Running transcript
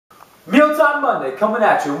Mealtime Monday coming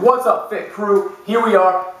at you. What's up, Fit Crew? Here we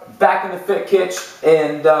are, back in the Fit Kitch,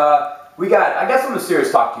 and I got something serious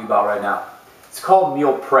to talk to you about right now. It's called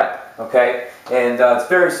meal prep, okay? And it's a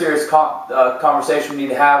very serious conversation we need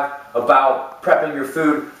to have about prepping your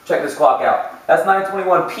food. Check this clock out. That's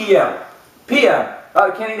 9:21 p.m. p.m.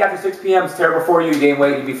 You can't eat after 6 p.m. It's terrible for you. You gain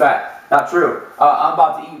weight, you be fat. Not true. I'm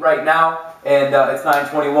about to eat right now, and it's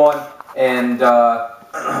 9:21, and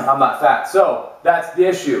I'm not fat. So that's the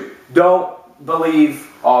issue. Don't believe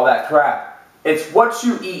all that crap. It's what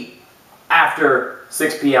you eat after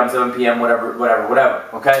 6 p.m., 7 p.m., whatever,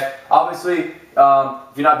 okay? Obviously, if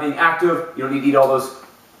you're not being active, you don't need to eat all those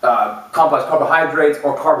complex carbohydrates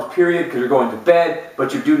or carbs, period, because you're going to bed,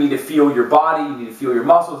 but you do need to fuel your body, you need to fuel your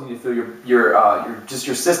muscles, you need to fuel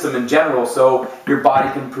your system in general, so your body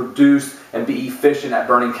can produce and be efficient at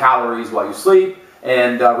burning calories while you sleep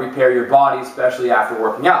and repair your body, especially after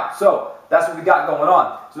working out. So that's what we got going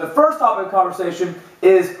on. So the first topic of conversation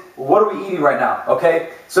is, what are we eating right now,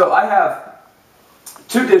 okay? So I have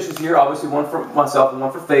two dishes here, obviously one for myself and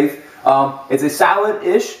one for Faith. It's a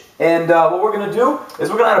salad-ish, and what we're going to do is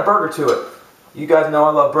we're going to add a burger to it. You guys know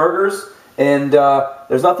I love burgers, and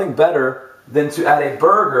there's nothing better than to add a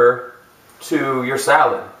burger to your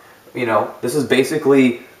salad. You know, this is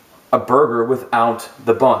basically a burger without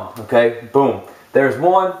the bun, okay? Boom. There's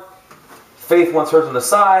one. Faith wants hers on the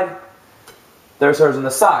side. There's hers on the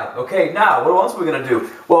side. Okay, now, what else are we going to do?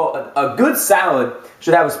 Well, a good salad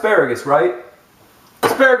should have asparagus, right?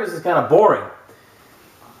 Asparagus is kind of boring,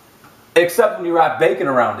 except when you wrap bacon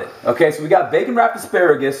around it. Okay, so we got bacon wrapped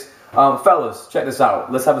asparagus. Fellas, check this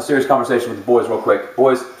out. Let's have a serious conversation with the boys real quick.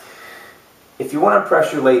 Boys, if you want to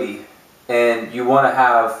impress your lady and you want to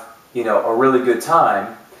have, you know, a really good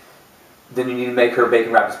time, then you need to make her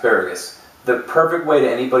bacon wrapped asparagus. The perfect way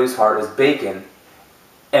to anybody's heart is bacon.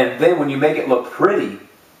 And then when you make it look pretty,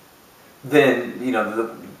 then, you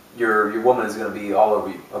know, your woman is going to be all over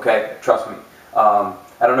you, okay? Trust me. I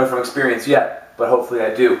don't know from experience yet, but hopefully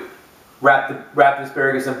I do. Wrap the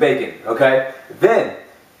asparagus in bacon, okay? Then,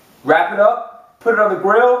 wrap it up, put it on the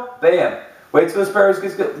grill, bam. Wait till the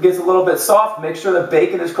asparagus gets a little bit soft, make sure the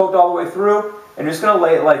bacon is cooked all the way through, and you're just going to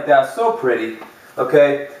lay it like that, so pretty,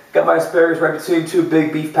 okay? Got my asparagus right between two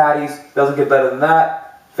big beef patties, doesn't get better than that.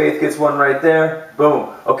 Faith gets one right there.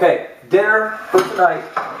 Boom. Okay, dinner for tonight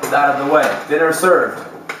is out of the way. Dinner served.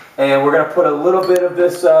 And we're going to put a little bit of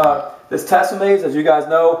this this Tessemaze. As you guys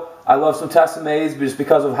know, I love some Tessemaze just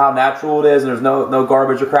because of how natural it is and there's no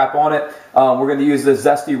garbage or crap on it. We're going to use this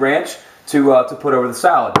Zesty Ranch to put over the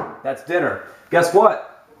salad. That's dinner. Guess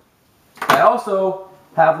what? I also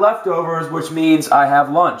have leftovers, which means I have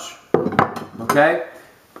lunch. Okay?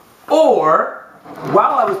 Or,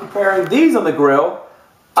 while I was preparing these on the grill,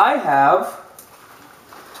 I have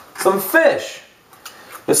some fish.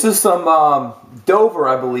 This is some Dover,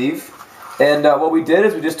 I believe. And what we did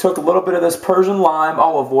is we just took a little bit of this Persian lime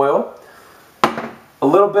olive oil, a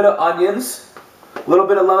little bit of onions, a little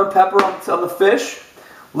bit of lemon pepper on the fish,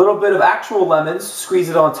 a little bit of actual lemons, squeeze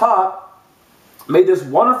it on top, made this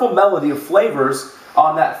wonderful melody of flavors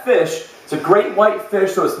on that fish. It's a great white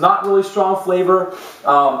fish, so it's not really strong flavor.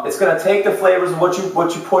 It's going to take the flavors of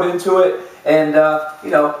what you put into it and,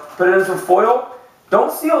 you know, put it in some foil.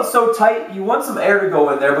 Don't seal it so tight. You want some air to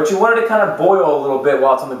go in there, but you want it to kind of boil a little bit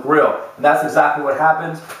while it's on the grill. And that's exactly what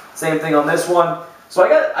happened. Same thing on this one. So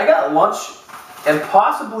I got lunch and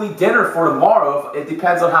possibly dinner for tomorrow. It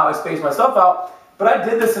depends on how I space myself out. But I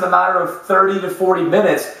did this in a matter of 30 to 40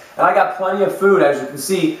 minutes, and I got plenty of food, as you can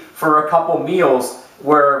see, for a couple meals.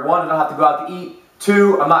 Where one, I don't have to go out to eat.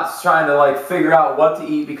 Two, I'm not trying to like figure out what to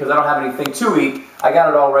eat because I don't have anything to eat. I got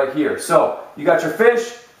it all right here. So you got your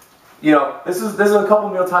fish. You know, this is a couple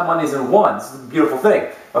Mealtime Mondays in one. This is a beautiful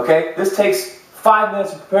thing. Okay, this takes 5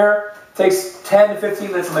 minutes to prepare. Takes 10 to 15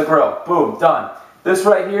 minutes on the grill. Boom, done. This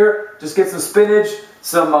right here, just get some spinach,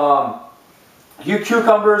 some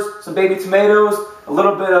cucumbers, some baby tomatoes, a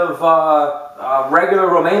little bit of regular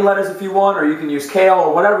romaine lettuce if you want, or you can use kale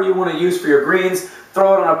or whatever you want to use for your greens.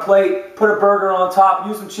 Throw it on a plate, put a burger on top,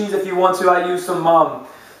 use some cheese if you want to. I use some, what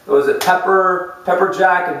was it, pepper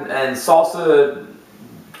jack and salsa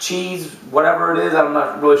cheese, whatever it is. I'm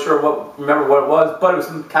not really sure remember what it was, but it was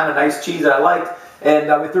some kind of nice cheese that I liked,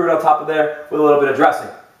 and we threw it on top of there with a little bit of dressing.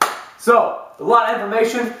 So, a lot of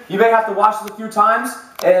information. You may have to watch this a few times,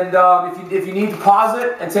 and if you need to pause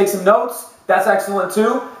it and take some notes, that's excellent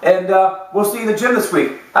too. And we'll see you in the gym this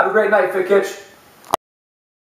week. Have a great night, Fit Kitch.